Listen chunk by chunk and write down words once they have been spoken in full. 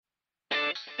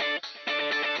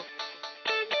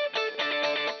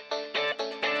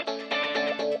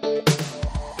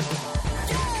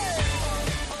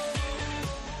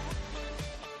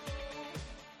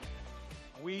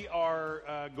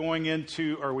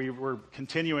we're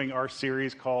continuing our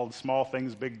series called Small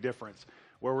Things, Big Difference,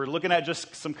 where we're looking at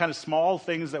just some kind of small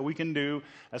things that we can do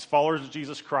as followers of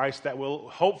Jesus Christ that will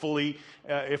hopefully,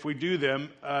 if we do them,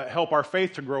 help our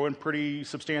faith to grow in pretty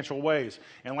substantial ways.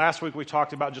 And last week we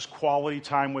talked about just quality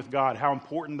time with God, how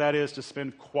important that is to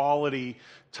spend quality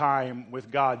time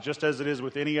with God, just as it is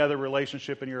with any other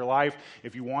relationship in your life.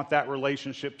 If you want that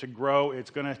relationship to grow, it's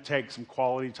going to take some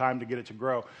quality time to get it to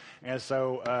grow. And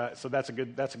so that's a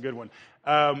good one.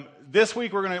 This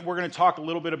week we're going to talk a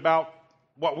little bit about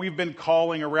what we've been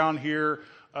calling around here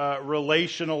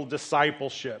relational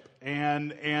discipleship,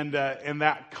 and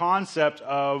that concept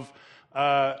of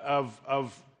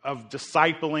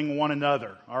discipling one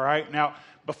another. All right. Now,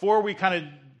 before we kind of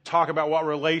talk about what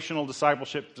relational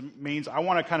discipleship means, I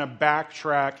want to kind of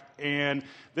backtrack, and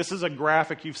this is a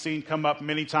graphic you've seen come up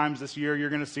many times this year. You're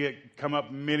going to see it come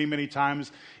up many, many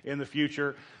times in the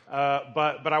future.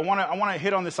 But I want to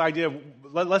hit on this idea of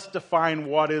let's define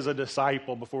what is a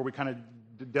disciple before we kind of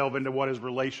delve into what is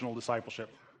relational discipleship.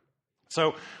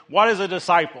 So what is a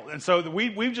disciple? And so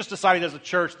we've just decided as a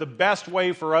church the best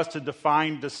way for us to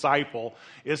define disciple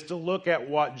is to look at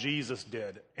what Jesus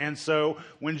did. And so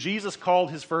when Jesus called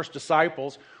his first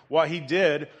disciples, what he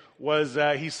did was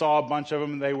he saw a bunch of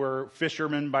them. They were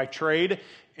fishermen by trade,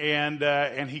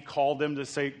 and he called them to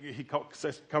say,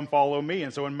 says, "Come follow me."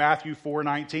 And so in Matthew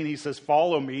 4:19, he says,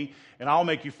 "Follow me, and I'll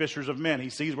make you fishers of men." He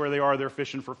sees where they are; they're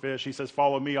fishing for fish. He says,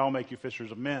 "Follow me, I'll make you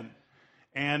fishers of men."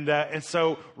 And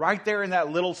so right there in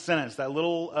that little sentence, that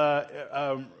little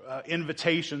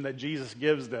invitation that Jesus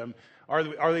gives them,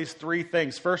 are these three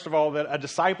things. First of all, that a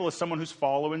disciple is someone who's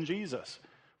following Jesus.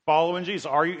 Following Jesus.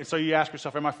 So you ask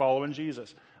yourself, am I following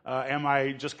Jesus? Am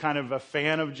I just kind of a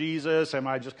fan of Jesus? Am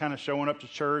I just kind of showing up to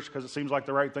church because it seems like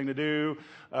the right thing to do?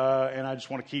 And I just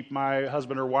want to keep my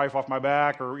husband or wife off my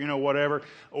back, or whatever.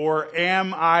 Or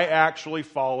am I actually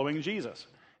following Jesus?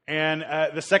 And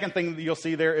the second thing that you'll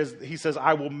see there is he says,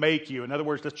 "I will make you." In other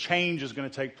words, the change is going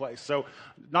to take place. So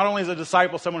not only is a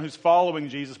disciple someone who's following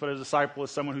Jesus, but a disciple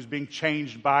is someone who's being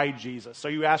changed by Jesus. So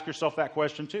you ask yourself that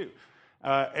question too.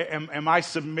 Am I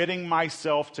submitting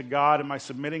myself to God? Am I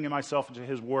submitting myself to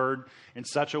his word in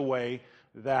such a way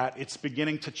that it's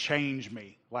beginning to change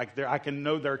me? Like I can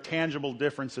know there are tangible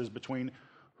differences between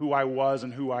who I was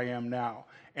and who I am now.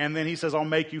 And then he says, "I'll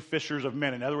make you fishers of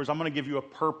men." In other words, I'm going to give you a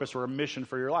purpose or a mission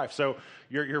for your life. So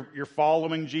you're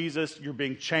following Jesus. You're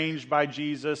being changed by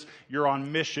Jesus. You're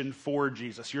on mission for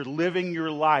Jesus. You're living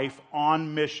your life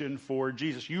on mission for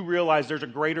Jesus. You realize there's a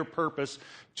greater purpose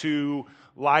to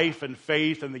life and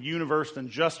faith and the universe than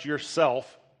just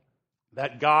yourself.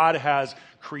 That God has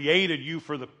created you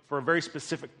for a very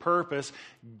specific purpose,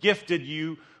 gifted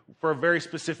you for a very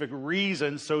specific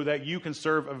reason, so that you can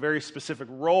serve a very specific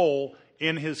role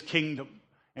in his kingdom.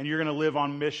 And you're going to live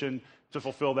on mission to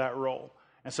fulfill that role.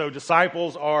 And so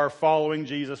disciples are following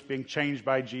Jesus, being changed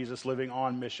by Jesus, living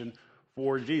on mission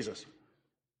for Jesus.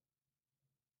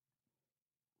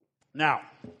 Now,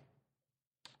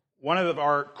 one of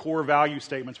our core value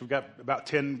statements, we've got about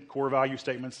 10 core value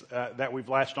statements that we've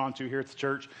latched onto here at the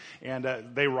church, and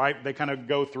they kind of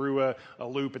go through a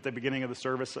loop at the beginning of the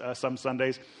service some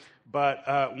Sundays.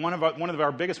 But one of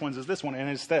our biggest ones is this one, and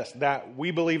it's this: that we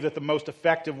believe that the most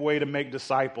effective way to make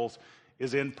disciples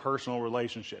is in personal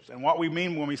relationships. And what we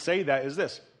mean when we say that is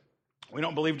this: we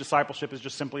don't believe discipleship is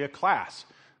just simply a class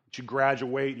that you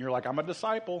graduate and you're like, "I'm a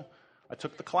disciple. I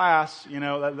took the class."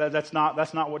 That's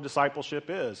not what discipleship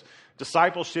is.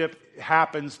 Discipleship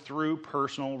happens through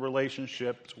personal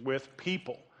relationships with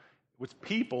people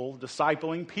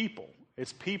discipling people.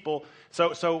 It's people.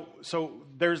 So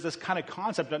there's this kind of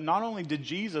concept that not only did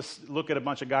Jesus look at a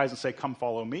bunch of guys and say, "Come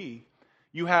follow me,"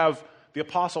 you have the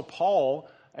Apostle Paul,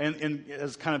 and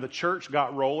as kind of the church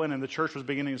got rolling and the church was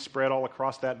beginning to spread all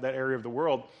across that area of the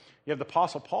world, you have the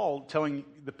Apostle Paul telling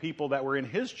the people that were in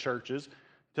his churches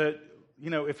to,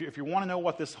 if you want to know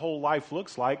what this whole life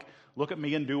looks like, look at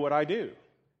me and do what I do.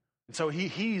 And so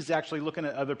he's actually looking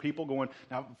at other people going,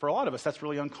 now for a lot of us, that's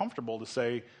really uncomfortable to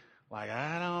say, like,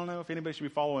 I don't know if anybody should be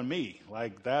following me.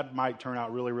 Like, that might turn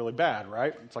out really, really bad,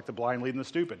 right? It's like the blind leading the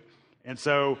stupid. And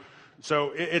so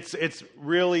it's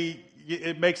really,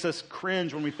 it makes us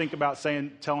cringe when we think about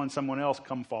telling someone else,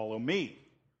 "Come follow me."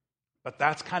 But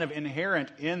that's kind of inherent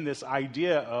in this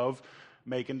idea of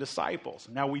making disciples.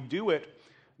 Now, we do it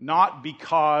not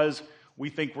because we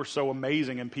think we're so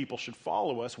amazing and people should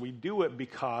follow us. We do it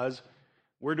because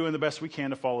we're doing the best we can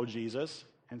to follow Jesus.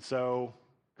 And so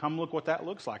come look what that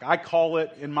looks like.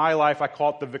 In my life, I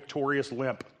call it the victorious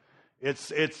limp.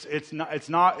 It's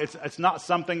not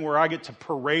something where I get to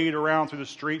parade around through the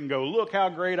street and go, look how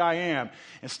great I am.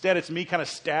 Instead, it's me kind of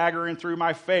staggering through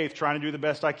my faith, trying to do the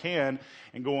best I can,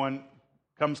 and going,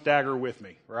 come stagger with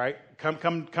me, right?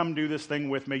 Come do this thing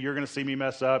with me. You're going to see me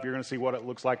mess up. You're going to see what it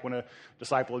looks like when a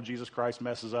disciple of Jesus Christ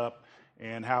messes up,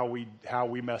 and how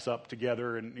we mess up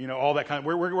together, and all that kind of.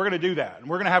 We're going to do that, and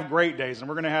we're going to have great days, and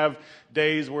we're going to have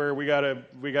days where we got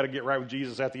to get right with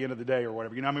Jesus at the end of the day or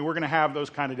whatever. We're going to have those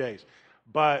kind of days,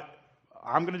 but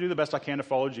I'm going to do the best I can to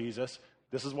follow Jesus.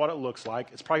 This is what it looks like.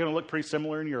 It's probably going to look pretty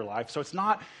similar in your life. So it's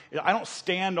not. I don't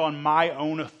stand on my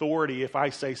own authority if I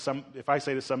say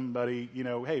to somebody,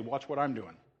 hey, watch what I'm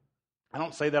doing. I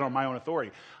don't say that on my own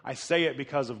authority. I say it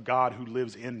because of God who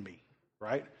lives in me,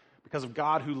 right? Because of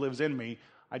God who lives in me,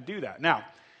 I do that. Now,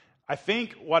 I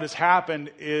think what has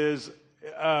happened is,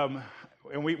 and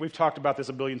we've talked about this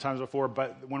a billion times before,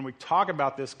 but when we talk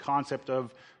about this concept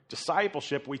of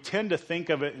discipleship, we tend to think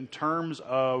of it in terms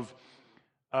of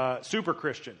super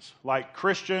Christians. Like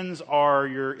Christians are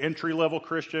your entry-level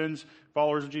Christians,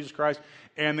 followers of Jesus Christ,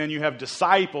 and then you have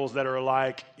disciples that are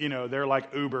like, they're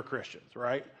like Uber Christians,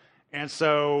 right? And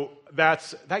so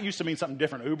that used to mean something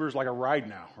different. Uber's like a ride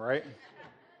now, right?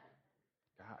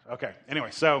 Okay.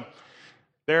 Anyway, so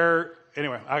I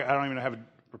don't even have a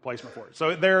replacement for it.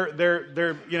 So they're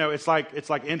it's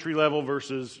like entry level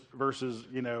versus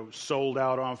sold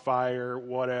out on fire,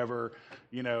 whatever,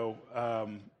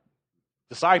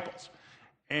 disciples.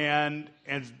 And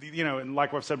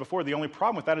like I've said before, the only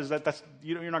problem with that is that's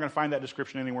you're not going to find that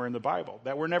description anywhere in the Bible.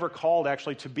 That we're never called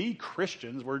actually to be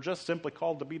Christians. We're just simply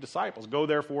called to be disciples. Go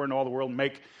therefore into all the world and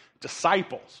make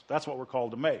disciples. That's what we're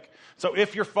called to make. So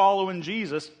if you're following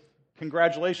Jesus,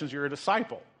 congratulations, you're a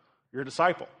disciple. You're a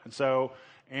disciple.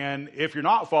 And if you're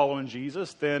not following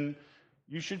Jesus, then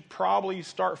you should probably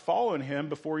start following him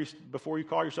before you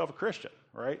call yourself a Christian,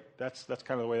 right? That's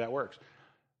kind of the way that works.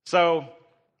 So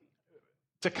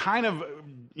to kind of,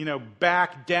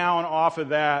 back down off of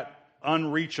that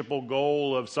unreachable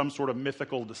goal of some sort of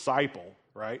mythical disciple,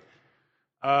 right?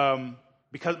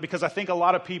 Because I think a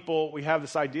lot of people, we have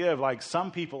this idea of like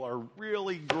some people are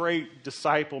really great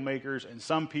disciple makers and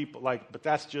some people but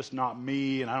that's just not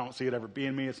me and I don't see it ever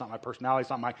being me. It's not my personality. It's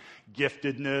not my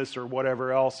giftedness or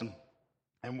whatever else.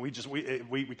 And we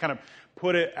kind of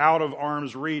put it out of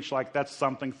arm's reach like that's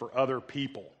something for other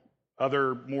people,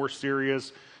 other more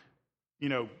serious,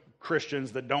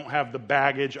 Christians that don't have the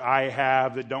baggage I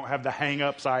have, that don't have the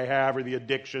hang-ups I have or the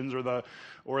addictions or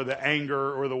the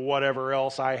anger or the whatever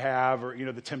else I have or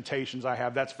the temptations I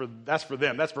have. That's for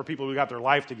them. That's for people who got their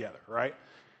life together, right?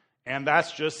 And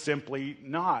that's just simply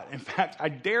not. In fact, I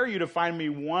dare you to find me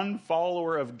one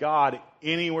follower of God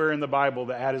anywhere in the Bible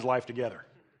that had his life together.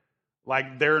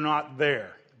 Like they're not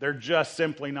there. They're just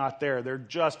simply not there. They're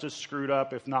just as screwed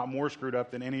up, if not more screwed up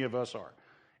than any of us are.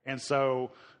 And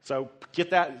so get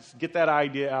that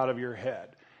idea out of your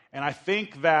head. And I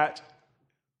think that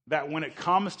when it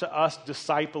comes to us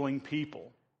discipling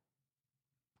people,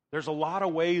 there's a lot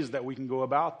of ways that we can go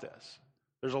about this.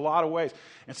 There's a lot of ways.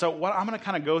 And so what I'm going to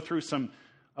kind of go through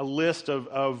a list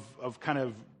of kind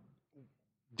of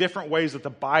different ways that the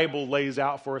Bible lays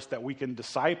out for us that we can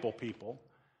disciple people.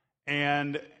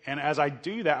 And as I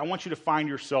do that, I want you to find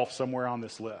yourself somewhere on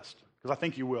this list. Because I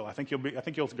think you will. I think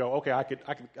you'll go, okay, I could,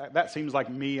 that seems like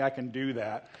me, I can do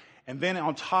that. And then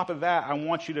on top of that, I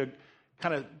want you to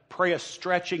kind of pray a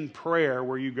stretching prayer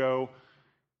where you go,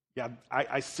 yeah,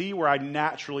 I see where I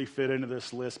naturally fit into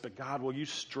this list, but God, will you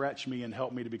stretch me and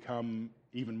help me to become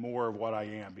even more of what I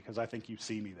am? Because I think you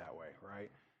see me that way, right?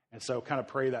 And so kind of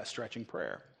pray that stretching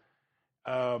prayer.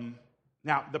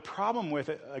 Now, the problem with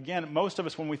it, again, most of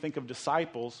us, when we think of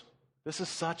disciples, this is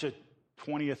such a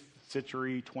 20th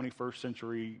century, 21st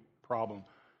century problem.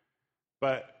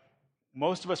 But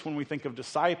most of us, when we think of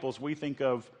disciples, we think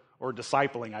of, or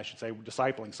discipling, I should say,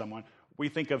 discipling someone, we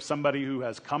think of somebody who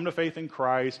has come to faith in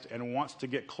Christ and wants to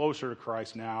get closer to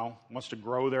Christ now, wants to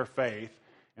grow their faith,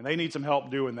 and they need some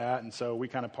help doing that, and so we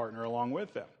kind of partner along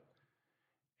with them.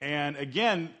 And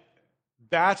again,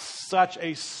 that's such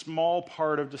a small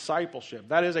part of discipleship.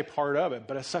 That is a part of it,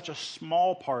 but it's such a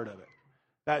small part of it.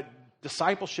 That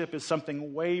discipleship is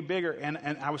something way bigger. And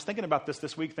I was thinking about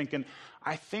this week, thinking,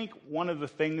 I think one of the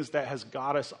things that has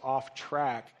got us off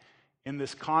track in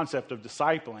this concept of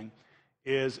discipling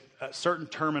is a certain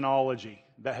terminology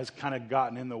that has kind of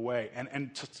gotten in the way.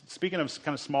 And speaking of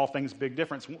kind of small things, big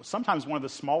difference, sometimes one of the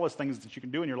smallest things that you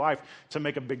can do in your life to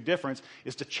make a big difference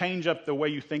is to change up the way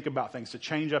you think about things, to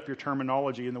change up your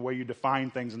terminology and the way you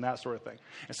define things and that sort of thing.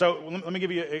 And so let me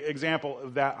give you an example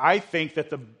of that. I think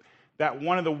that that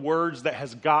one of the words that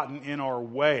has gotten in our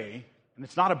way, and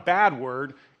it's not a bad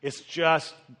word, it's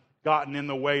just gotten in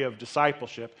the way of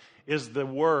discipleship, is the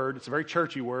word. It's a very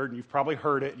churchy word, and you've probably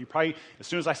heard it. You probably, as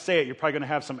soon as I say it, you're probably going to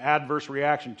have some adverse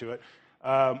reaction to it.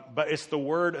 But it's the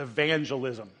word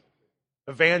evangelism.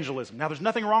 Evangelism. Now, there's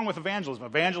nothing wrong with evangelism.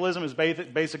 Evangelism is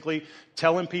basically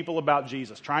telling people about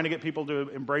Jesus, trying to get people to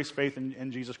embrace faith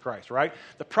in Jesus Christ, right?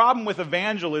 The problem with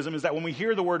evangelism is that when we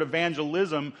hear the word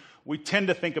evangelism, we tend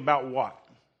to think about what?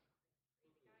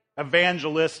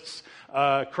 Evangelists,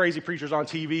 crazy preachers on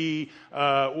TV,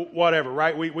 whatever,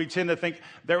 right? We tend to think,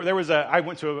 I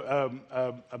went to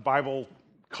a Bible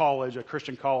college, a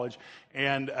Christian college,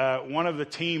 and one of the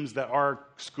teams that our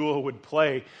school would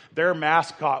play, their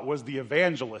mascot was the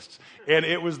evangelists, and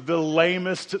it was the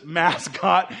lamest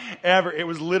mascot ever. It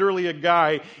was literally a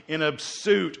guy in a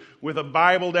suit with a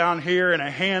Bible down here and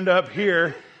a hand up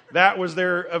here. That was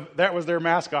their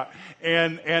mascot,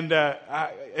 and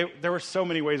there were so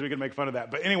many ways we could make fun of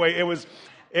that. But anyway,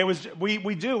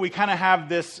 we kind of have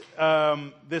this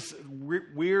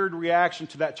weird reaction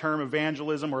to that term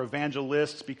evangelism or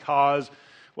evangelists because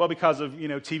of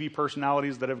TV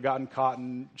personalities that have gotten caught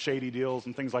in shady deals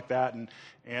and things like that,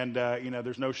 and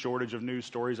there's no shortage of news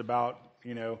stories about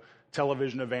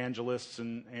television evangelists,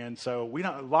 and so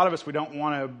a lot of us don't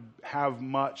want to have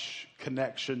much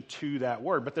connection to that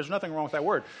word, but there's nothing wrong with that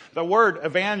word. The word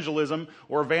evangelism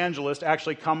or evangelist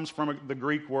actually comes from the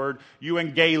Greek word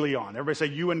euangelion. Everybody say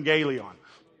euangelion.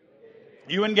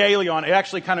 Euangelion, it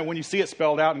actually kind of, when you see it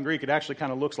spelled out in Greek, it actually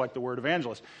kind of looks like the word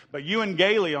evangelist. But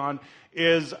euangelion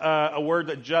is a word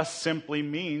that just simply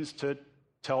means to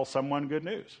tell someone good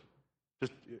news.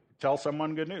 Just tell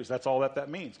someone good news. That's all that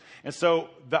means. And so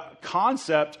the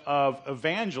concept of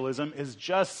evangelism is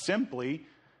just simply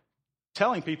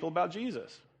telling people about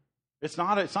Jesus. It's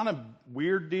not a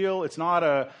weird deal. It's not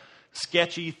a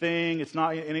sketchy thing.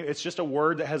 It's just a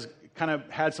word that has kind of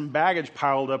had some baggage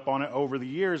piled up on it over the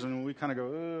years, and we kind of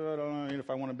go, I don't know if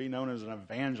I want to be known as an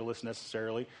evangelist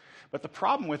necessarily. But the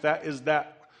problem with that is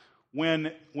that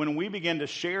when we begin to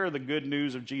share the good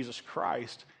news of Jesus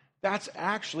Christ, that's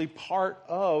actually part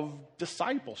of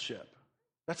discipleship.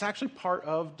 That's actually part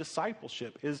of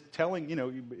discipleship, is telling,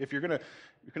 if you're going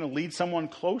to lead someone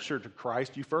closer to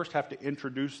Christ, you first have to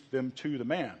introduce them to the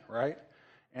man, right?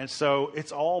 And so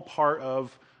it's all part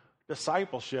of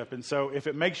discipleship. And so if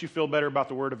it makes you feel better about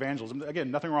the word evangelism, again,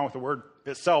 nothing wrong with the word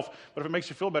itself, but if it makes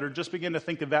you feel better, just begin to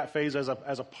think of that phase as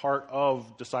a part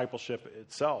of discipleship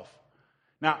itself.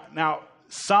 Now,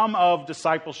 some of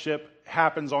discipleship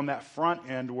happens on that front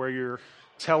end where you're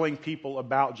telling people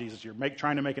about Jesus. You're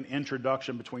trying to make an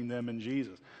introduction between them and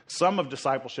Jesus. Some of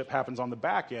discipleship happens on the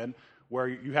back end where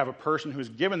you have a person who's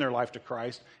given their life to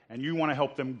Christ and you want to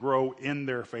help them grow in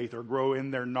their faith or grow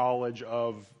in their knowledge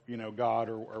of God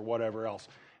or whatever else.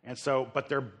 And so, but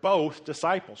they're both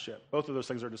discipleship. Both of those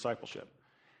things are discipleship.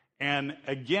 And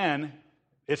again,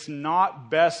 it's not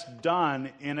best done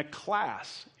in a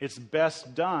class. It's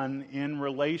best done in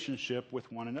relationship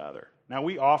with one another. Now,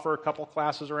 we offer a couple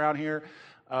classes around here,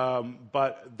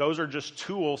 but those are just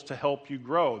tools to help you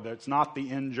grow. That's not the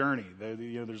end journey.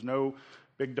 There's no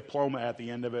big diploma at the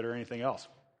end of it or anything else.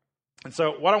 And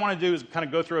so what I want to do is kind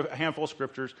of go through a handful of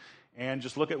scriptures and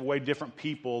just look at the way different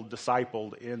people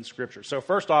discipled in Scripture. So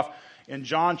first off, in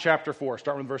John chapter 4,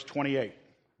 starting with verse 28.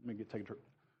 Let me take a trip.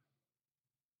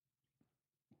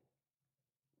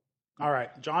 All right,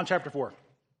 John chapter 4.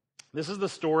 This is the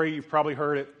story, you've probably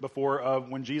heard it before, of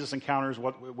when Jesus encounters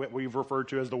what we've referred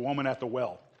to as the woman at the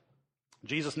well.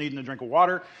 Jesus needing a drink of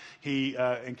water. He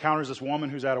encounters this woman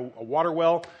who's at a water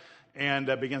well and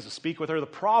begins to speak with her. The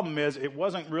problem is it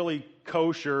wasn't really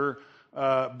kosher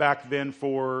back then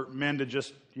for men to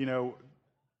just,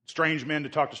 strange men to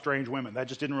talk to strange women. That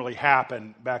just didn't really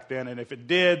happen back then. And if it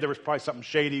did, there was probably something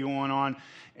shady going on.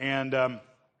 And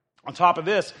on top of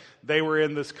this, they were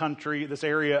in this country, this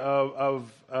area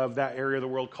of that area of the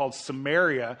world called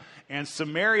Samaria. And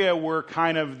Samaria were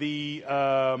kind of the,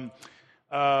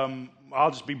 I'll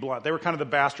just be blunt, they were kind of the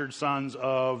bastard sons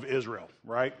of Israel,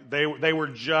 right? They were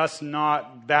just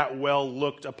not that well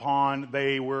looked upon.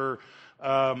 They were,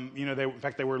 in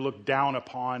fact, they were looked down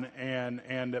upon,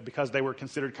 and because they were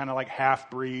considered kind of like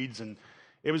half-breeds, and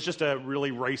it was just a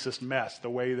really racist mess, the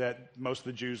way that most of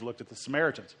the Jews looked at the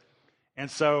Samaritans. And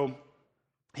so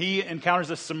he encounters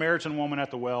this Samaritan woman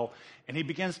at the well, and he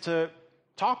begins to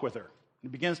talk with her. He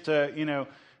begins to,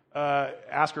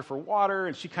 ask her for water,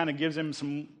 and she kind of gives him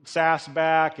some sass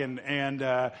back, and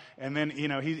then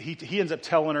he ends up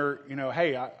telling her,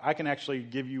 hey, I can actually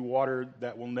give you water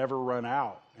that will never run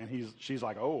out. And she's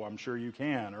like, oh, I'm sure you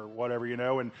can, or whatever,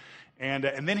 and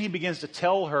then he begins to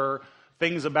tell her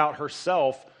things about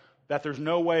herself that there's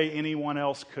no way anyone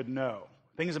else could know.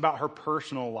 things about her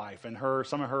personal life and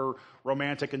some of her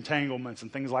romantic entanglements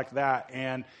and things like that.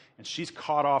 And she's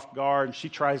caught off guard, and she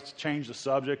tries to change the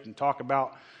subject and talk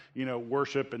about,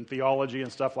 worship and theology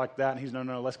and stuff like that. And he's,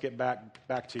 no, let's get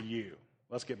back to you.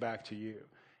 Let's get back to you.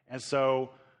 And so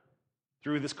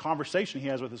through this conversation he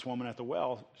has with this woman at the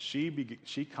well,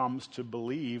 she comes to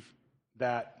believe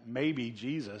that maybe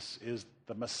Jesus is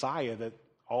the Messiah that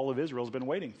all of Israel has been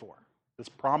waiting for. This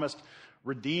promised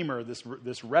Redeemer,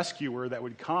 this rescuer that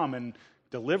would come and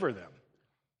deliver them.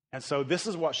 And so this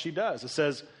is what she does. It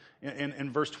says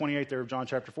in verse 28 there of John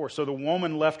chapter 4, so the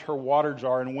woman left her water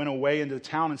jar and went away into the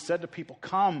town and said to people,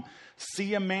 come,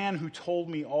 see a man who told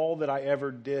me all that I ever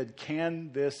did.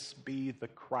 Can this be the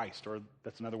Christ? Or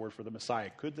that's another word for the Messiah.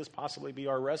 Could this possibly be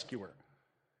our rescuer?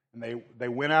 And they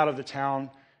went out of the town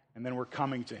and then were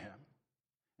coming to him.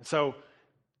 And so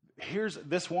here's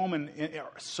this woman,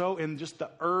 in just the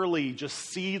early, just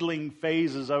seedling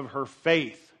phases of her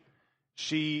faith,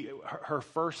 her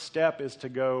first step is to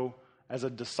go, as a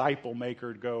disciple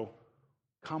maker, to go,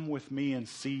 come with me and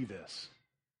see this.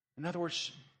 In other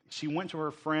words, she went to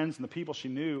her friends and the people she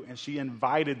knew, and she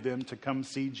invited them to come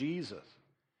see Jesus.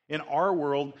 In our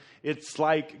world, it's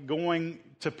like going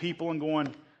to people and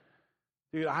going,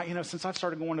 dude, since I've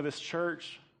started going to this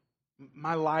church,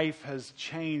 my life has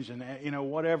changed and,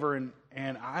 whatever,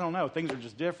 and I don't know, things are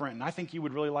just different, and I think you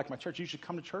would really like my church. You should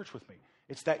come to church with me.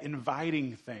 It's that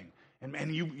inviting thing.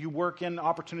 And you work in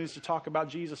opportunities to talk about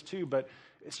Jesus too, but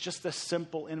it's just a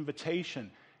simple invitation.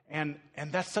 And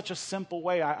that's such a simple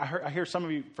way. I hear some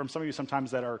of you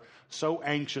sometimes that are so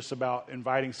anxious about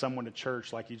inviting someone to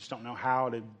church, like you just don't know how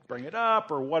to bring it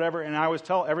up or whatever. And I always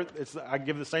I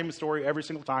give the same story every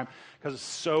single time because it's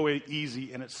so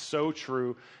easy and it's so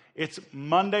true. It's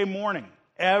Monday morning.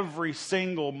 Every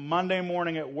single Monday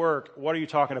morning at work, what are you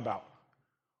talking about?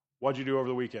 What'd you do over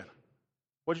the weekend?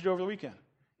 What'd you do over the weekend?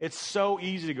 It's so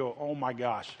easy to go, oh my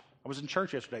gosh. I was in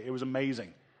church yesterday. It was amazing.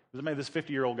 It was amazing. This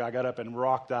 50-year-old guy got up and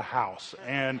rocked the house,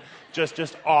 and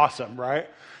just awesome, right?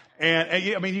 And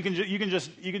you can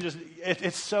just.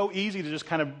 It's so easy to just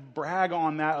kind of brag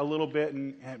on that a little bit,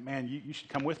 and man, you should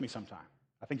come with me sometime.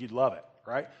 I think you'd love it,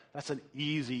 right? That's an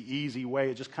easy way.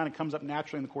 It just kind of comes up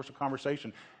naturally in the course of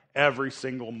conversation every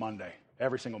single Monday.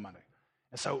 And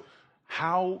so,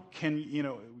 how can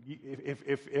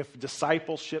if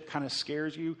discipleship kind of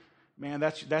scares you, man,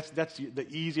 that's the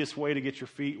easiest way to get your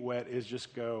feet wet is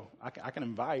just go. I can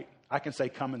invite. I can say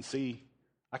come and see.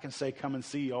 I can say come and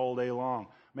see all day long.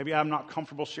 Maybe I'm not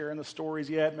comfortable sharing the stories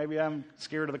yet. Maybe I'm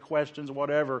scared of the questions,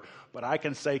 whatever. But I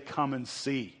can say come and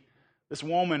see. This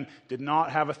woman did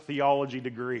not have a theology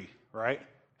degree, right?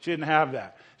 She didn't have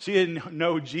that. She didn't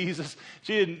know Jesus.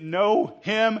 She didn't know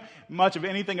him, much of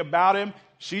anything about him.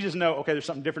 She just know, okay, there's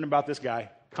something different about this guy.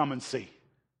 Come and see.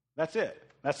 That's it.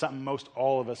 That's something most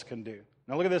all of us can do.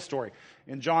 Now look at this story.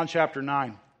 In John chapter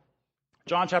 9.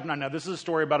 Now this is a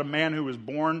story about a man who was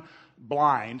born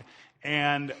blind,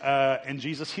 and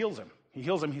Jesus heals him. He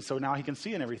heals him, so now he can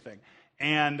see and everything.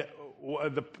 And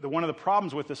one of the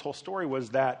problems with this whole story was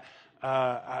that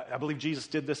I believe Jesus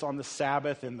did this on the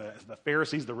Sabbath, and the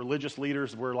Pharisees, the religious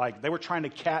leaders, they were trying to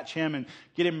catch him and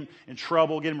get him in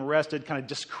trouble, get him arrested, kind of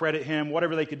discredit him,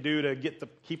 whatever they could do to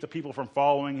keep the people from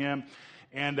following him.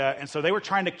 And so they were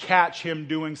trying to catch him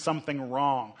doing something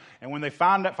wrong. And when they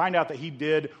find out that he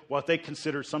did what they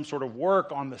considered some sort of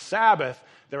work on the Sabbath,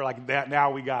 they were like,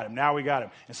 now we got him.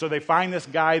 And so they find this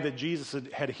guy that Jesus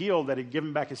had healed, that had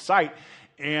given back his sight,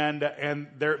 and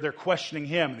they're questioning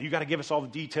him. You got to give us all the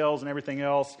details and everything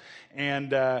else.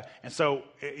 And so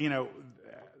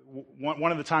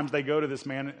one of the times they go to this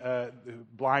man,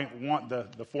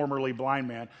 the formerly blind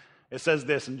man. It says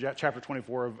this in chapter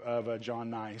 24 of John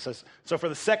 9. He says, so for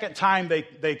the second time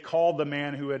they called the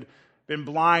man who had been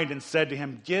blind and said to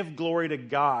him, give glory to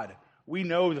God. We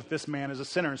know that this man is a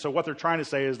sinner. And so what they're trying to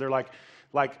say is they're like,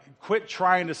 quit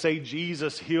trying to say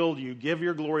Jesus healed you. Give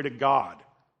your glory to God.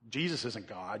 Jesus isn't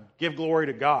God. Give glory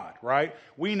to God, right?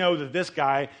 We know that this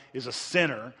guy is a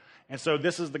sinner. And so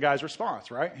this is the guy's response,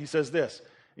 right? He says this.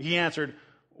 He answered,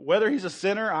 whether he's a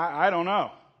sinner, I don't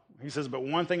know. He says, but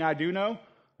one thing I do know,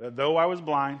 that though I was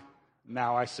blind,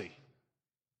 now I see.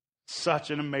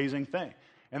 Such an amazing thing.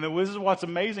 And this is what's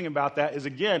amazing about that is,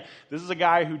 again, this is a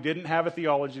guy who didn't have a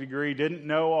theology degree, didn't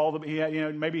know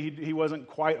maybe he wasn't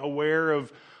quite aware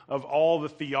of all the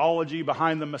theology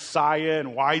behind the Messiah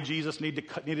and why Jesus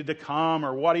needed to come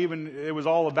or what even it was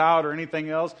all about or anything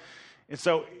else. And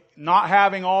so not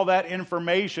having all that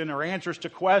information or answers to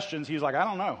questions, he's like, I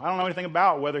don't know. I don't know anything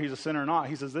about whether he's a sinner or not.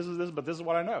 He says, this is this, but this is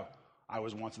what I know. I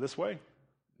was once this way.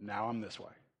 Now I'm this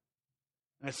way.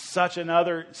 And it's such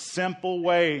another simple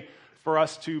way for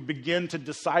us to begin to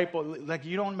disciple. Like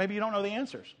maybe you don't know the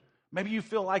answers. Maybe you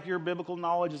feel like your biblical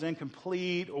knowledge is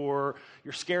incomplete, or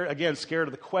you're scared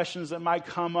of the questions that might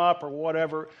come up or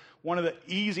whatever. One of the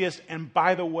easiest, and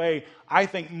by the way, I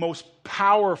think most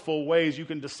powerful ways you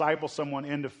can disciple someone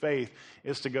into faith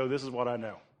is to go, this is what I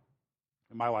know.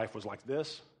 And my life was like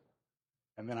this,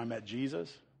 and then I met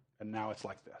Jesus, and now it's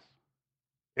like this.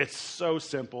 It's so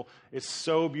simple. It's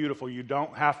so beautiful. You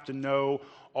don't have to know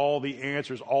all the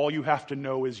answers. All you have to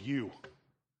know is you.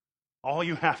 All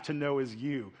you have to know is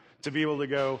you. To be able to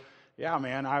go, yeah,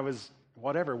 man, I was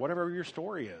whatever your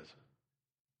story is.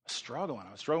 I was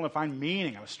struggling to find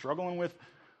meaning. I was struggling with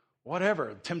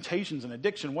whatever, temptations and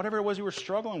addiction, whatever it was you were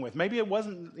struggling with. Maybe it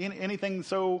wasn't anything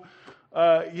so,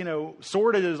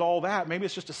 sordid as all that. Maybe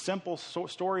it's just a simple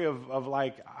story of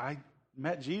like, I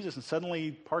met Jesus and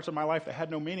suddenly parts of my life that had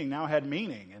no meaning now had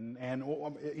meaning. And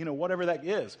whatever that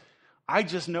is. I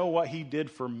just know what he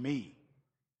did for me.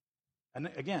 And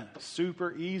again,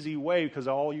 super easy way, because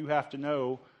all you have to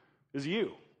know is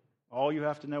you. All you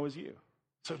have to know is you.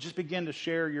 So just begin to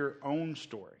share your own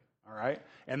story, all right?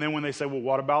 And then when they say, well,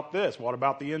 what about this? What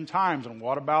about the end times? And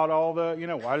what about all the,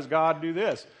 why does God do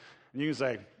this? And you can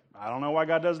say, I don't know why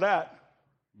God does that,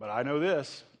 but I know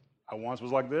this. I once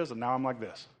was like this, and now I'm like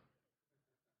this.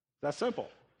 That's simple.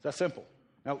 That's simple.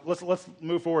 Now, let's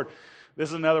move forward. This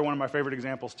is another one of my favorite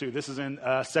examples, too. This is in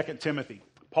 2 Timothy.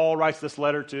 Paul writes this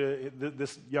letter to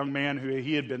this young man who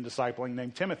he had been discipling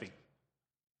named Timothy.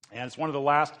 And it's one of the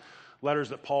last letters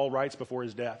that Paul writes before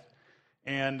his death.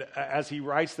 And as he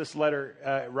writes this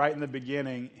letter, right in the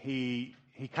beginning, he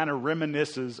kind of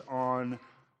reminisces on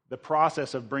the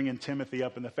process of bringing Timothy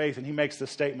up in the faith. And he makes this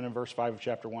statement in verse 5 of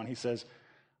chapter 1. He says,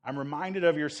 I'm reminded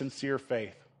of your sincere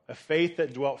faith, a faith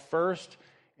that dwelt first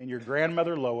in your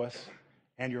grandmother Lois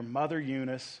and your mother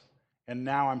Eunice, and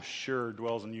now I'm sure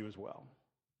dwells in you as well.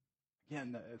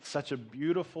 Again, it's such a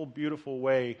beautiful, beautiful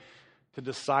way to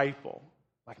disciple.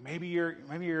 Like maybe you're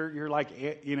like,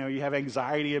 you have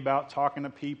anxiety about talking to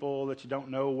people that you don't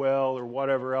know well or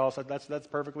whatever else. That's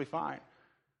perfectly fine.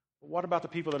 But what about the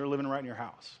people that are living right in your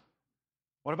house?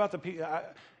 What about the people?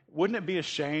 Wouldn't it be a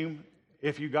shame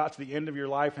if you got to the end of your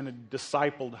life and had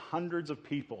discipled hundreds of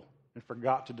people and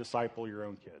forgot to disciple your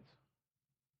own kids?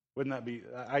 Wouldn't that be?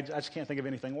 I just can't think of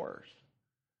anything worse.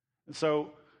 And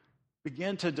so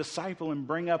begin to disciple and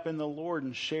bring up in the Lord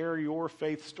and share your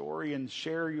faith story and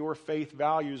share your faith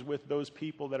values with those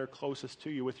people that are closest to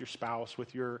you, with your spouse,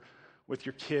 with your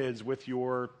kids, with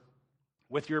your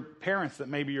parents that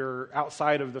maybe are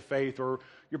outside of the faith, or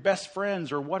your best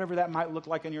friends, or whatever that might look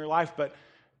like in your life. But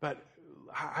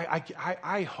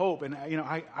I hope, and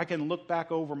I can look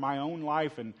back over my own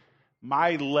life and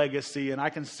my legacy, and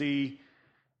I can see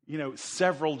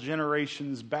several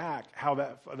generations back, how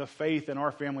the faith in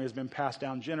our family has been passed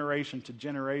down generation to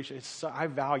generation. I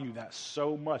value that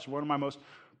so much. One of my most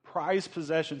prized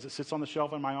possessions that sits on the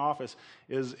shelf in my office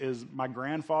is my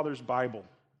grandfather's Bible.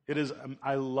 It is.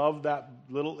 I love that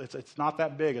little. It's not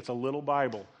that big. It's a little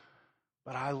Bible,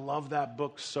 but I love that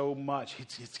book so much.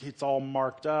 It's all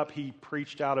marked up. He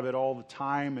preached out of it all the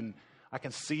time, and I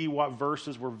can see what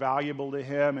verses were valuable to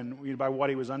him, and by what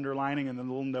he was underlining and the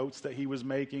little notes that he was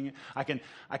making. I can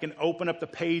open up the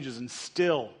pages, and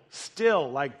still,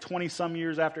 like 20 some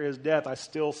years after his death, I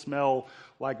still smell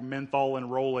like menthol and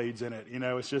Rolaids in it.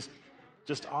 It's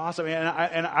just awesome.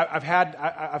 And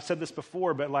I've said this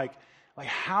before, but like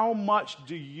how much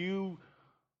do you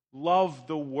love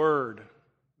the Word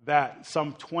that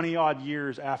some 20 odd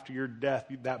years after your death,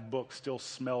 that book still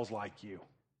smells like you?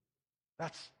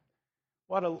 That's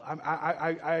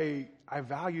I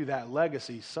value that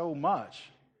legacy so much,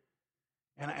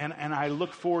 and I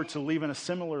look forward to leaving a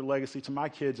similar legacy to my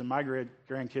kids and my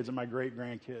grandkids and my great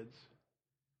grandkids.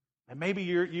 And maybe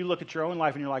you look at your own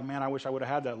life and you're like, man, I wish I would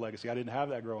have had that legacy. I didn't have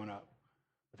that growing up.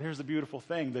 But here's the beautiful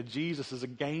thing: that Jesus is a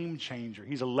game changer.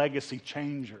 He's a legacy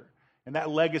changer, and that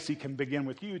legacy can begin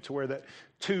with you, to where that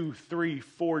 2, 3,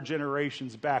 4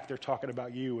 generations back, they're talking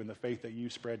about you and the faith that you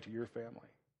spread to your family.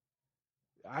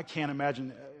 I can't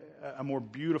imagine a more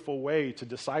beautiful way to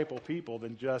disciple people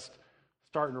than just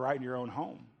starting right in your own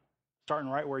home, starting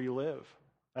right where you live.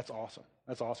 That's awesome.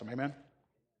 That's awesome. Amen?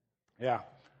 Yeah.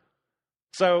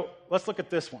 So let's look at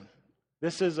this one.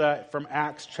 This is from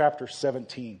Acts chapter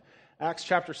 17. Acts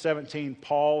chapter 17,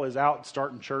 Paul is out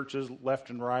starting churches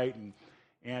left and right,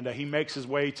 and he makes his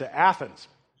way to Athens.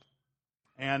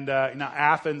 And now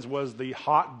Athens was the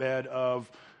hotbed of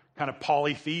kind of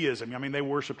polytheism. I mean, they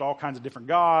worshipped all kinds of different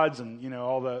gods, and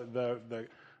all the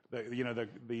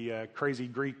the crazy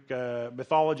Greek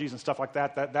mythologies and stuff like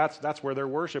that. That's where their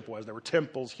worship was. There were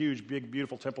temples, huge, big,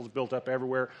 beautiful temples built up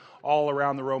everywhere, all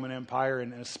around the Roman Empire,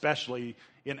 and especially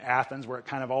in Athens, where it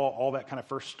kind of all that kind of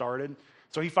first started.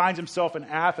 So he finds himself in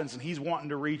Athens, and he's wanting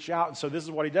to reach out. And so this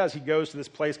is what he does. He goes to this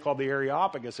place called the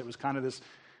Areopagus. It was kind of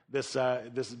this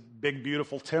big,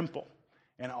 beautiful temple.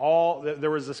 And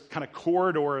there was this kind of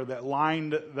corridor that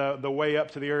lined the way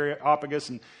up to the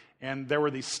Areopagus, and there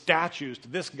were these statues to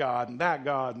this god and that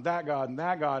god and that god and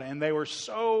that god. And they were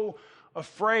so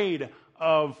afraid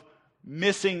of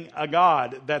missing a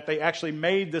god that they actually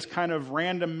made this kind of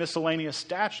random miscellaneous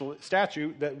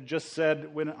statue that just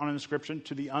said on an inscription,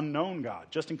 to the unknown God,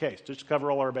 just in case, just to cover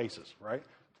all our bases, right?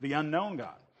 To the unknown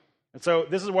God. And so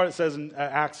this is what it says in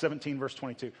Acts 17, verse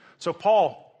 22. So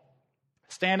Paul,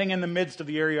 standing in the midst of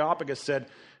the Areopagus, said,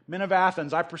 "Men of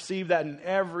Athens, I perceive that in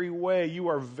every way you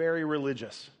are very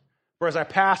religious. For as I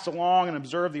passed along and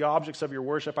observed the objects of your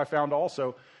worship, I found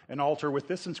also an altar with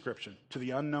this inscription, to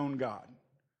the unknown God.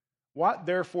 What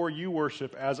therefore you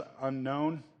worship as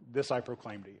unknown, this I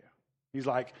proclaim to you." He's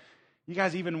like, you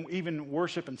guys even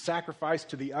worship and sacrifice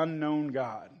to the unknown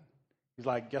God. He's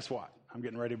like, guess what? I'm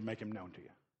getting ready to make him known to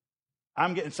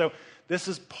you. So this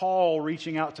is Paul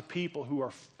reaching out to people who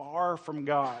are far from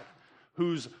God,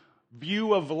 whose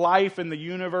view of life in the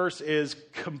universe is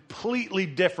completely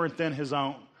different than his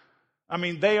own. I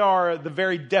mean, they are the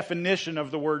very definition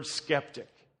of the word skeptic.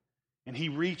 And he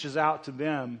reaches out to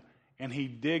them, and he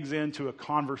digs into a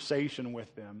conversation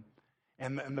with them.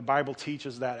 And the Bible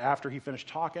teaches that after he finished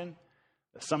talking,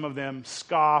 some of them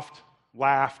scoffed,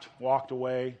 laughed, walked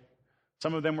away.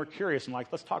 Some of them were curious and like,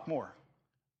 let's talk more.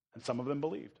 And some of them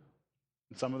believed.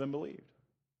 And some of them believed.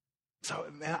 So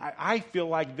man, I feel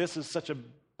like this is such a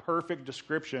perfect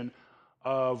description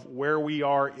of where we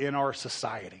are in our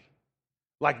society.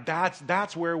 Like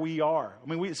that's where we are. I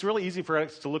mean, it's really easy for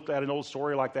us to look at an old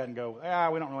story like that and go,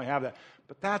 we don't really have that.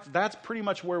 But that's pretty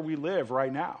much where we live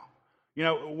right now. You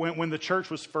know, when the church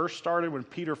was first started, when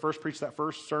Peter first preached that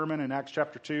first sermon in Acts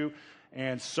chapter 2,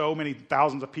 and so many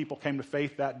thousands of people came to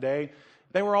faith that day,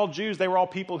 they were all Jews. They were all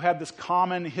people who had this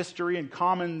common history and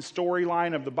common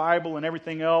storyline of the Bible and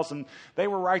everything else, and they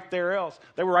were right there.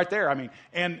 I mean,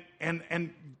 and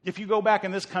if you go back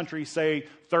in this country, say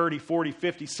 30, 40,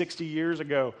 50, 60 years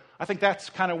ago, I think that's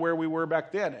kind of where we were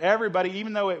back then. Everybody,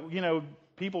 even though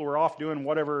people were off doing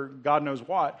whatever, God knows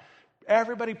what,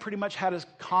 everybody pretty much had a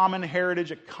common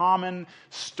heritage, a common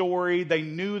story. They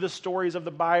knew the stories of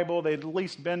the Bible. They'd at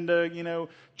least been to,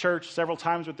 church several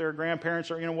times with their grandparents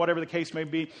or, whatever the case may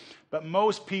be. But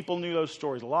most people knew those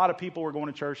stories. A lot of people were going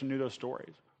to church and knew those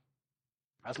stories.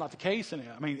 That's not the case.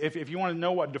 I mean, if you want to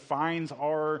know what defines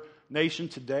our nation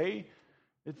today,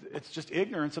 it's just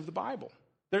ignorance of the Bible.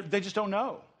 They just don't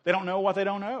know. They don't know what they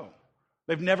don't know.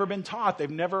 They've never been taught. They've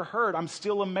never heard. I'm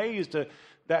still amazed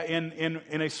that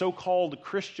in a so-called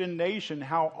Christian nation,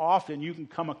 how often you can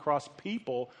come across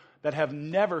people that have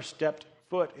never stepped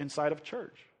foot inside of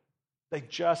church. They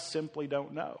just simply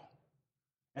don't know.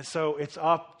 And so it's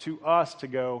up to us to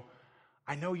go,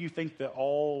 I know you think that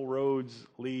all roads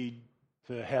lead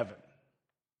to heaven.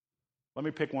 Let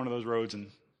me pick one of those roads and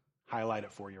highlight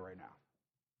it for you right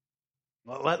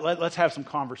now. Let's have some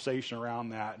conversation around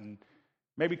that, and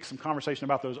maybe some conversation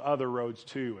about those other roads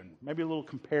too, and maybe a little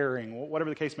comparing, whatever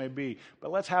the case may be.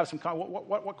 But let's have some.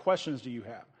 What questions do you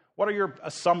have? What are your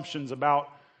assumptions about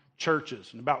churches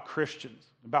and about Christians,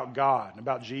 about God and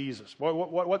about Jesus?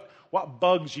 What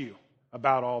bugs you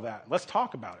about all that? Let's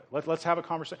talk about it. Let's have a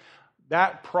conversation.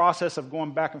 That process of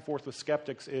going back and forth with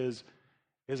skeptics is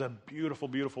a beautiful,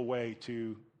 beautiful way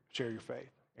to share your faith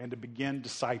and to begin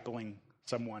discipling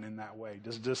someone in that way,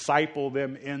 just disciple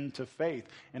them into faith.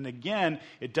 And again,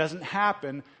 it doesn't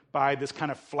happen by this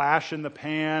kind of flash in the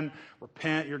pan,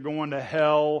 repent, you're going to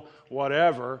hell,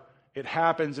 whatever. It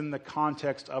happens in the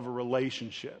context of a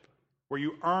relationship where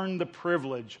you earn the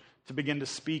privilege to begin to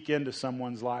speak into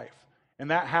someone's life.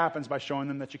 And that happens by showing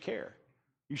them that you care.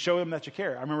 You show them that you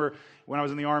care. I remember when I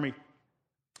was in the Army,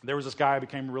 there was this guy I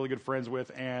became really good friends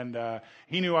with, and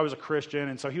he knew I was a Christian,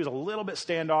 and so he was a little bit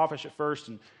standoffish at first,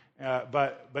 and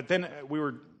but then we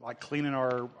were like cleaning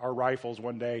our rifles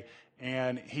one day,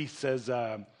 and he says,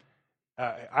 I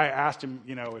asked him,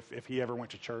 if he ever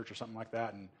went to church or something like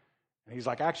that, and he's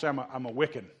like, actually, I'm a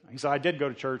Wiccan. He said, I did go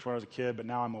to church when I was a kid, but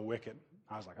now I'm a Wiccan.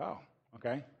 I was like, oh,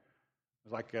 okay. I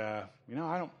was like,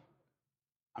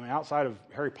 outside of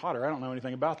Harry Potter, I don't know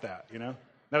anything about that,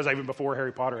 That was even before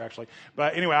Harry Potter, actually.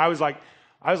 But anyway, I was like,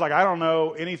 I don't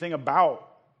know anything about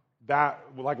that,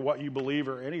 like what you believe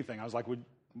or anything. I was like,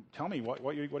 tell me what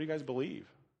do you guys believe?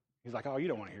 He's like, oh, you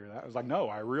don't want to hear that. I was like, no,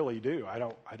 I really do. I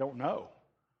don't know.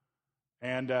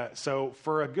 And so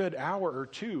for a good hour or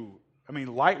two, I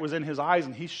mean, light was in his eyes,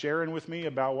 and he's sharing with me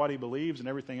about what he believes and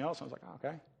everything else. I was like, oh,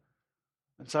 okay.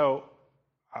 And so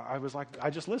I was like, I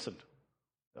just listened.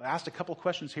 I asked a couple of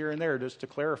questions here and there just to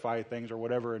clarify things or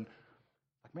whatever. And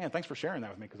like, man, thanks for sharing that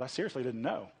with me, because I seriously didn't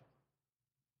know.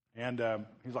 And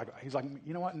he's like,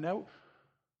 you know what?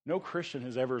 No Christian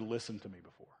has ever listened to me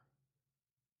before.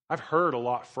 I've heard a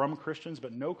lot from Christians,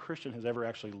 but no Christian has ever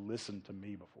actually listened to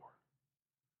me before.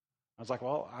 I was like,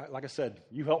 well, like I said,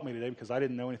 you helped me today because I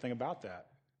didn't know anything about that.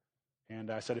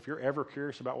 And I said, if you're ever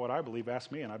curious about what I believe,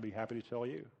 ask me, and I'd be happy to tell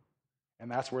you.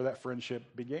 And that's where that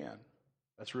friendship began.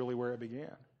 That's really where it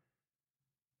began.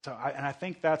 So, I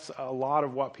think that's a lot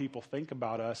of what people think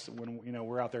about us when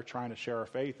we're out there trying to share our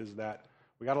faith, is that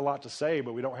we got a lot to say,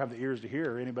 but we don't have the ears to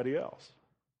hear anybody else.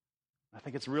 I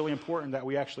think it's really important that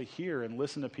we actually hear and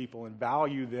listen to people and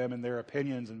value them and their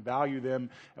opinions and value them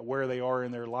at where they are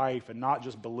in their life, and not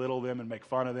just belittle them and make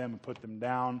fun of them and put them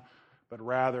down, but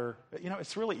rather,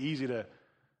 it's really easy to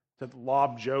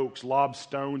lob jokes, lob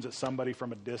stones at somebody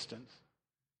from a distance.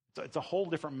 It's a whole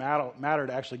different matter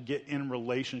to actually get in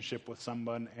relationship with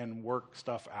someone and work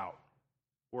stuff out.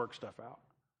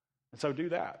 And so do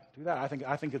that. I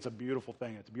think it's a beautiful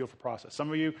thing. It's a beautiful process. Some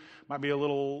of you might be a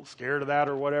little scared of that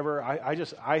or whatever.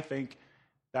 I think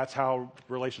that's how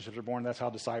relationships are born. That's how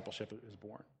discipleship is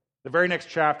born. The very next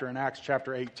chapter, in Acts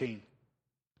chapter 18,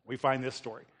 we find this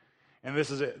story. And this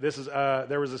is it.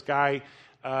 There was this guy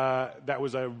that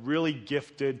was a really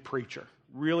gifted preacher.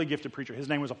 His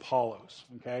name was Apollos,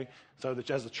 okay? So that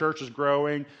as the church is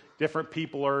growing, different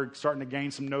people are starting to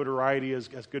gain some notoriety as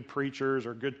good preachers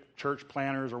or good church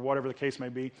planners or whatever the case may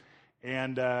be.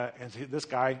 And this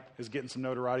guy is getting some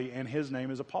notoriety, and his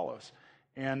name is Apollos.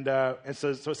 And it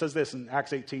says this in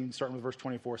Acts 18, starting with verse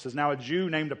 24. It says, now a Jew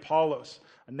named Apollos,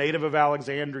 a native of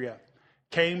Alexandria,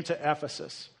 came to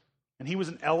Ephesus, and he was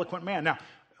an eloquent man. Now,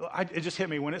 it just hit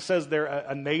me when it says they're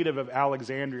a native of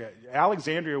Alexandria.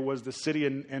 Alexandria was the city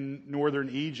in northern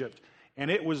Egypt,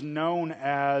 and it was known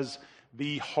as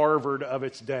the Harvard of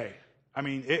its day. I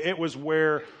mean, it was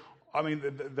where,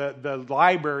 the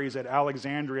libraries at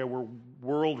Alexandria were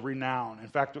world renowned. In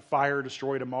fact, a fire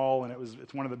destroyed them all, and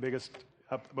it's one of the biggest,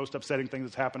 most upsetting things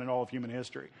that's happened in all of human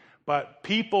history. But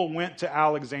people went to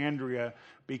Alexandria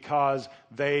because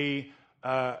they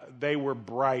were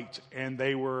bright, and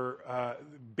they were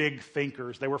big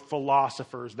thinkers. They were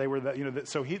philosophers. They were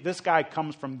this guy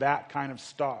comes from that kind of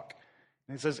stock.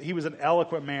 And it says he was an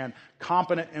eloquent man,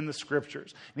 competent in the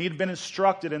scriptures. And he had been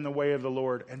instructed in the way of the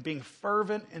Lord, and being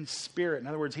fervent in spirit. In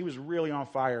other words, he was really on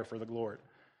fire for the Lord.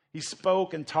 He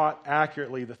spoke and taught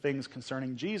accurately the things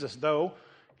concerning Jesus, though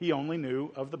he only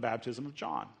knew of the baptism of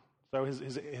John. So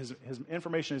his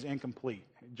information is incomplete.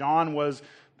 John was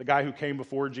the guy who came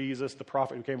before Jesus, the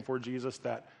prophet who came before Jesus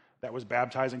that was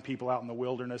baptizing people out in the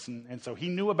wilderness. And so he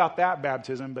knew about that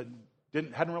baptism, but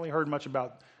hadn't really heard much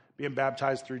about being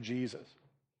baptized through Jesus.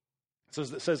 So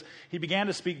it says, he began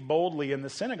to speak boldly in the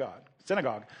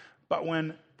synagogue. But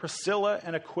when Priscilla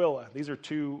and Aquila, this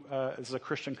is a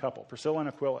Christian couple, Priscilla and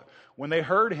Aquila, when they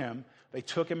heard him, they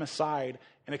took him aside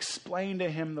and explained to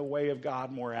him the way of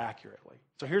God more accurately.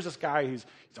 So here's this guy, he's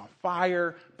on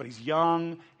fire, but he's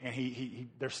young, and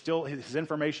his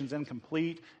information's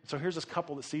incomplete. So here's this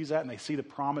couple that sees that, and they see the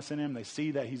promise in him. They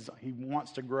see that he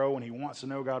wants to grow and he wants to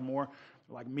know God more.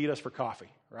 They're like, meet us for coffee,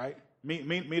 right?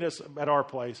 Meet us at our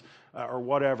place or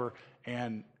whatever,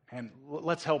 and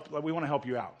let's help. We want to help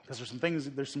you out because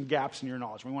there's some gaps in your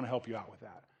knowledge. We want to help you out with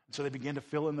that. So they begin to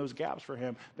fill in those gaps for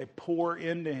him. They pour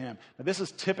into him. Now, this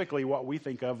is typically what we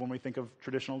think of when we think of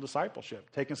traditional discipleship,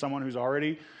 taking someone who's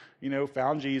already,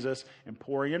 found Jesus and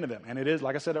pouring into them. And it is,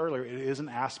 like I said earlier, it is an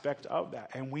aspect of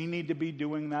that. And we need to be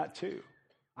doing that too.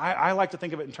 I like to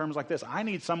think of it in terms like this. I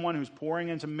need someone who's pouring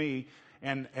into me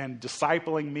and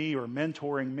discipling me or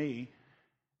mentoring me.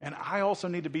 And I also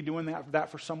need to be doing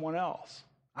that for someone else.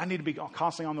 I need to be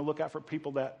constantly on the lookout for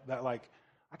people that like,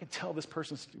 I can tell this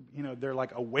person's, they're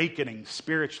like awakening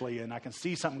spiritually, and I can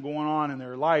see something going on in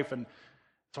their life, and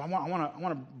so I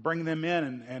want to bring them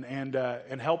in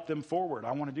and help them forward.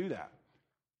 I want to do that.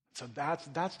 So that's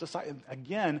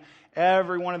again,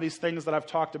 every one of these things that I've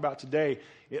talked about today,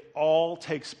 it all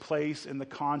takes place in the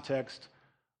context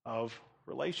of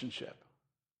relationship.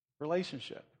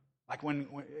 Like when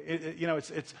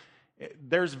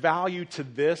there's value to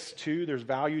this too. There's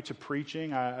value to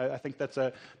preaching. I think that's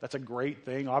a great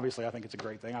thing. Obviously, I think it's a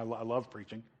great thing. I love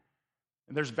preaching.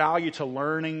 And there's value to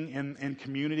learning in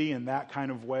community in that kind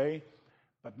of way.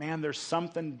 But man, there's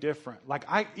something different. Like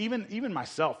even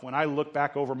myself, when I look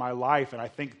back over my life and I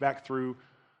think back through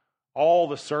all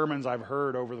the sermons I've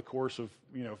heard over the course of,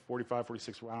 45,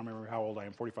 46, I don't remember how old I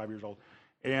am, 45 years old,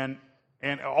 and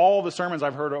all the sermons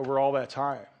I've heard over all that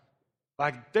time,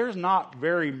 like, there's not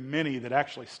very many that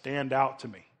actually stand out to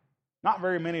me. Not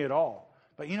very many at all.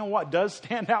 But you know what does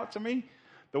stand out to me?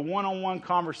 The one-on-one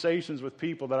conversations with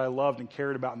people that I loved and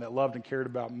cared about and that loved and cared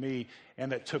about me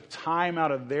and that took time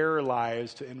out of their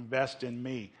lives to invest in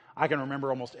me. I can remember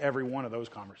almost every one of those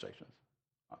conversations.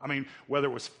 I mean, whether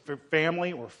it was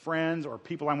family or friends or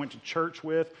people I went to church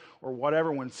with or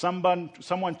whatever, when someone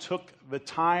took the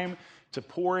time to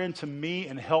pour into me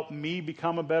and help me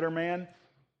become a better man,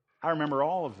 I remember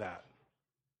all of that.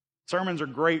 Sermons are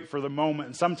great for the moment,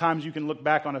 and sometimes you can look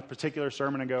back on a particular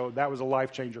sermon and go, that was a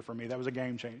life changer for me. That was a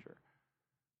game changer.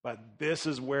 But this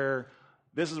is where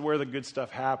the good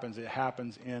stuff happens. It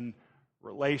happens in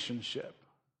relationship.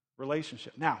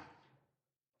 Relationship. Now,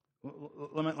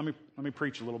 let me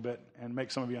preach a little bit and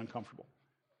make some of you uncomfortable.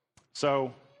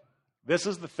 So, this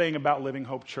is the thing about Living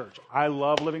Hope Church. I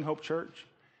love Living Hope Church.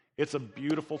 It's a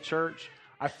beautiful church.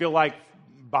 I feel like,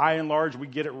 by and large, we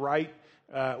get it right.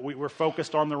 We're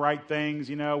focused on the right things.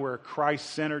 We're a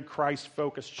Christ-centered,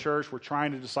 Christ-focused church. We're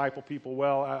trying to disciple people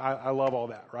well. I love all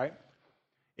that, right?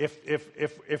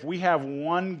 If we have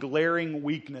one glaring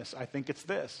weakness, I think it's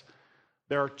this.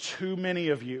 There are too many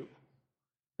of you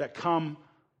that come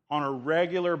on a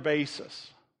regular basis,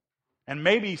 and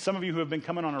maybe some of you who have been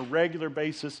coming on a regular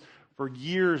basis for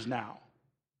years now,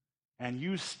 and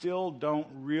you still don't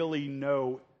really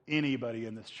know anybody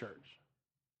in this church.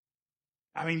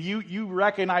 I mean, you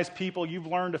recognize people, you've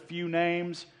learned a few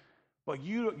names, but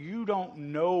you don't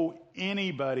know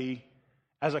anybody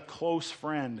as a close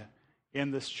friend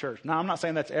in this church. Now, I'm not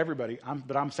saying that's everybody,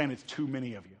 but I'm saying it's too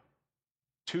many of you.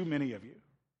 Too many of you.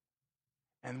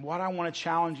 And what I want to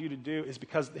challenge you to do is,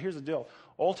 because here's the deal.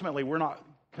 Ultimately, we're not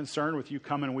concerned with you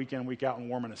coming week in, week out and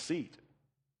warming a seat.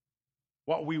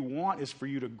 What we want is for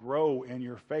you to grow in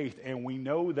your faith, and we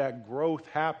know that growth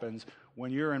happens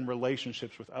when you're in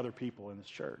relationships with other people in this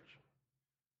church.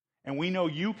 And we know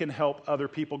you can help other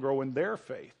people grow in their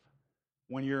faith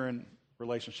when you're in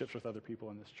relationships with other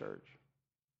people in this church.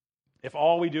 If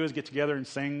all we do is get together and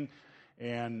sing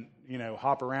and,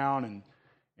 hop around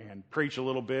and preach a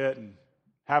little bit and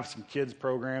have some kids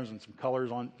programs and some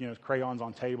colors on, crayons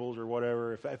on tables or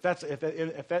whatever, if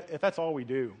that's all we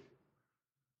do,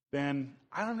 then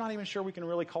I'm not even sure we can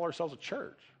really call ourselves a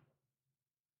church.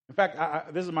 In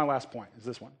fact, this is my last point, is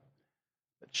this one.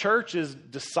 The church is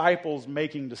disciples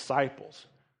making disciples,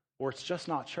 or it's just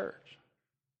not church.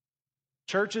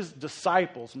 Church is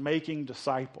disciples making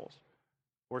disciples,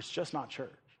 or it's just not church.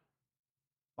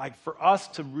 Like, for us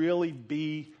to really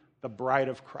be the bride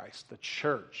of Christ, the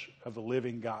church of the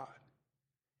living God,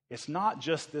 it's not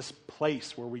just this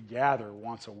place where we gather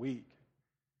once a week.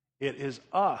 It is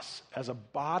us as a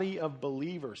body of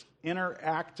believers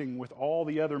interacting with all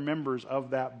the other members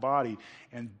of that body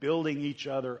and building each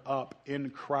other up in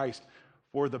Christ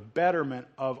for the betterment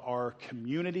of our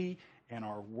community and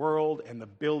our world and the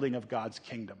building of God's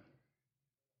kingdom.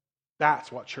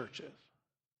 That's what church is.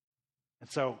 And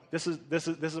so this is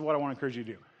what I want to encourage you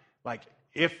to do. Like,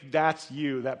 if that's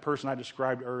you, that person I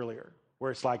described earlier, where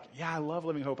it's like, yeah, I love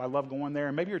Living Hope, I love going there,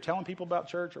 and maybe you're telling people about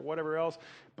church or whatever else,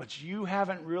 but you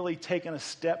haven't really taken a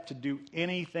step to do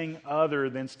anything other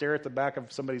than stare at the back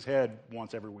of somebody's head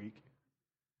once every week.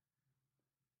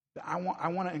 I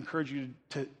want to encourage you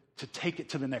to take it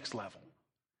to the next level.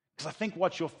 Because I think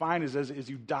what you'll find is as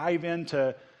you dive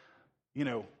into,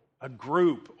 a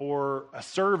group or a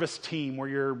service team where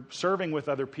you're serving with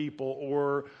other people,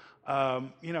 or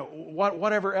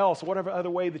whatever else, whatever other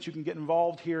way that you can get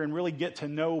involved here and really get to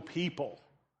know people.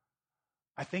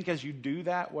 I think as you do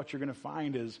that, what you're going to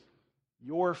find is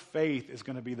your faith is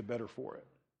going to be the better for it.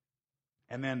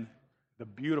 And then the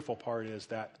beautiful part is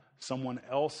that someone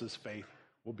else's faith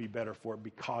will be better for it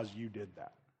because you did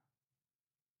that,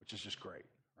 which is just great,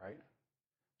 right?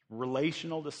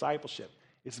 Relational discipleship.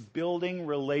 It's building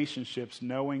relationships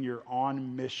knowing you're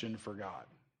on mission for God.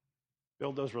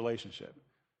 Build those relationships.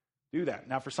 Do that.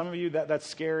 Now, for some of you, that's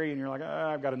scary, and you're like,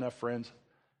 I've got enough friends,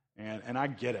 and I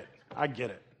get it. I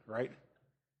get it, right?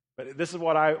 But this is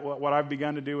what I've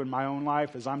begun to do in my own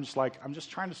life is I'm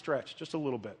just trying to stretch just a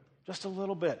little bit.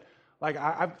 Like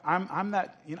I'm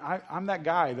that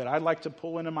guy that I like to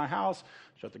pull into my house,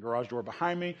 shut the garage door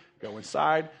behind me, go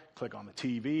inside, click on the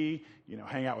TV,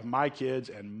 hang out with my kids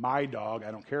and my dog.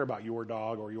 I don't care about your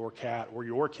dog or your cat or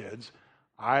your kids.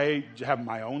 I have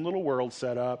my own little world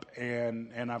set up,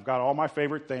 and I've got all my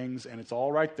favorite things, and it's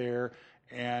all right there,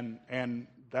 and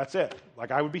that's it.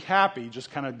 Like, I would be happy just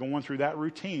kind of going through that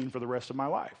routine for the rest of my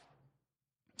life.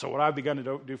 So what I've begun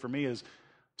to do for me is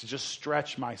to just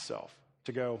stretch myself,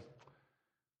 to go,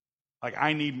 like,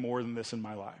 I need more than this in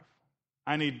my life.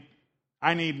 I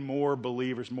need more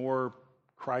believers, more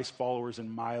Christ followers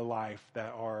in my life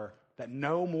that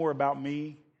know more about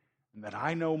me and that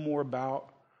I know more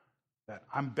about, that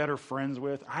I'm better friends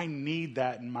with. I need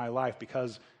that in my life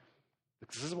because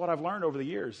this is what I've learned over the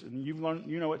years, and you've learned,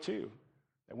 you know it too.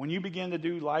 That when you begin to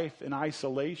do life in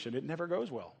isolation, it never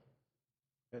goes well.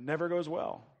 It never goes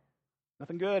well.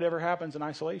 Nothing good ever happens in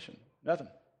isolation. Nothing.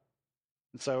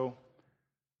 And so,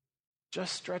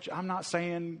 just stretch. I'm not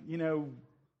saying,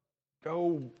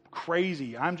 go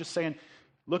crazy. I'm just saying,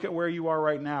 look at where you are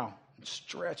right now.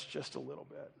 Stretch just a little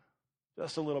bit.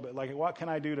 Just a little bit. Like, what can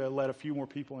I do to let a few more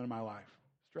people into my life?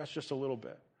 Stretch just a little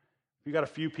bit. If you got a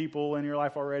few people in your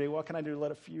life already, what can I do to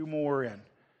let a few more in?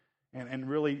 And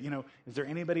really, is there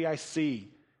anybody I see?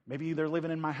 Maybe they're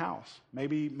living in my house.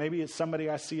 Maybe it's somebody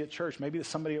I see at church. Maybe it's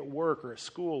somebody at work or at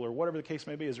school or whatever the case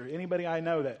may be. Is there anybody I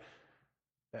know that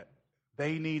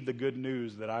they need the good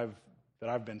news that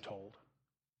I've been told?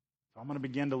 So I'm going to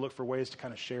begin to look for ways to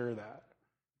kind of share that.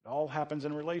 It all happens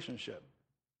in relationship.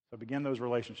 So begin those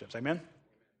relationships. Amen?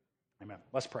 Amen.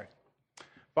 Let's pray.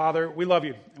 Father, we love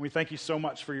you, and we thank you so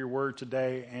much for your word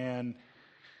today, and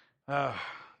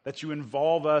that you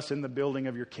involve us in the building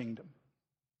of your kingdom.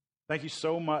 Thank you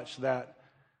so much that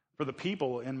for the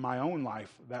people in my own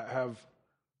life that have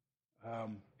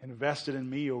invested in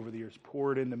me over the years,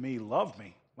 poured into me, loved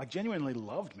me, like genuinely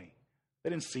loved me. They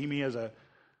didn't see me as a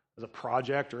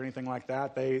project or anything like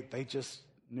that. They just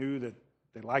knew that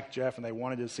they liked Jeff and they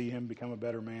wanted to see him become a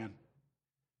better man.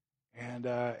 And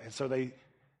so they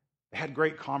had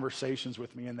great conversations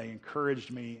with me, and they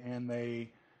encouraged me, and they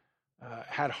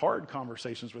had hard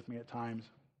conversations with me at times.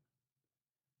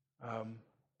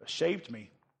 Shaped me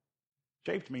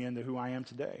into who I am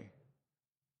today.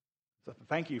 So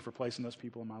thank you for placing those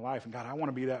people in my life. And God, I want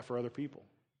to be that for other people.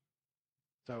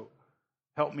 So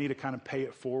help me to kind of pay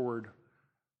it forward.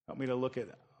 Help me to look at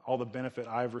all the benefit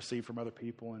I've received from other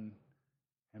people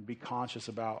and be conscious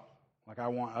about, like, I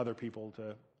want other people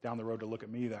to, down the road, to look at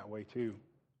me that way too.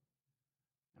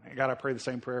 And God, I pray the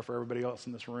same prayer for everybody else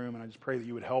in this room, and I just pray that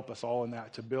you would help us all in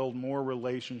that, to build more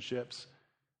relationships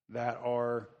that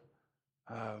are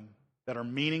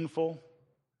meaningful,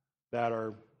 that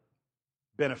are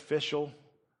beneficial,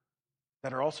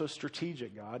 that are also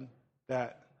strategic, God,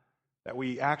 that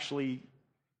we actually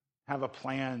have a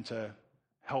plan to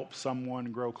help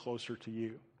someone grow closer to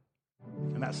you.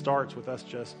 And that starts with us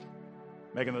just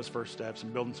making those first steps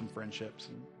and building some friendships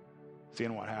and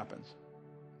seeing what happens.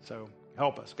 So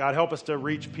help us. God, help us to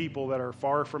reach people that are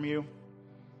far from you.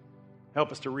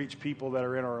 Help us to reach people that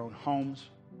are in our own homes.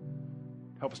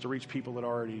 Help us to reach people that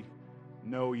already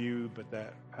know you, but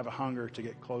that have a hunger to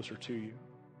get closer to you.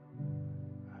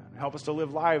 And help us to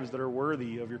live lives that are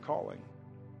worthy of your calling.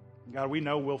 God, we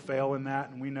know we'll fail in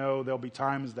that, and we know there'll be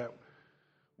times that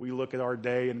we look at our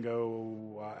day and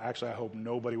go, actually, I hope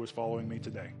nobody was following me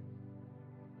today.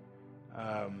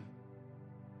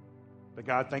 But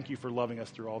God, thank you for loving us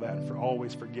through all that and for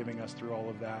always forgiving us through all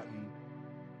of that. And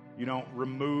you don't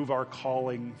remove our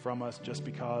calling from us just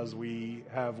because we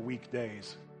have weak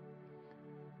days.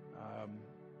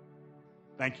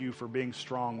 Thank you for being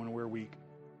strong when we're weak.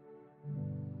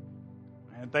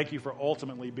 And thank you for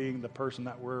ultimately being the person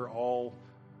that we're all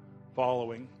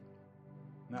following.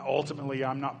 Now, ultimately,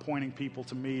 I'm not pointing people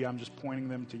to me. I'm just pointing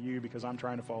them to you because I'm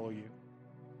trying to follow you.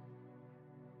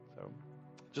 So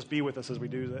just be with us as we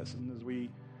do this and as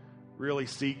we really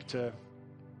seek to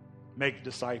make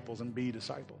disciples and be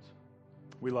disciples.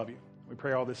 We love you. We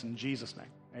pray all this in Jesus' name.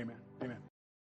 Amen. Amen.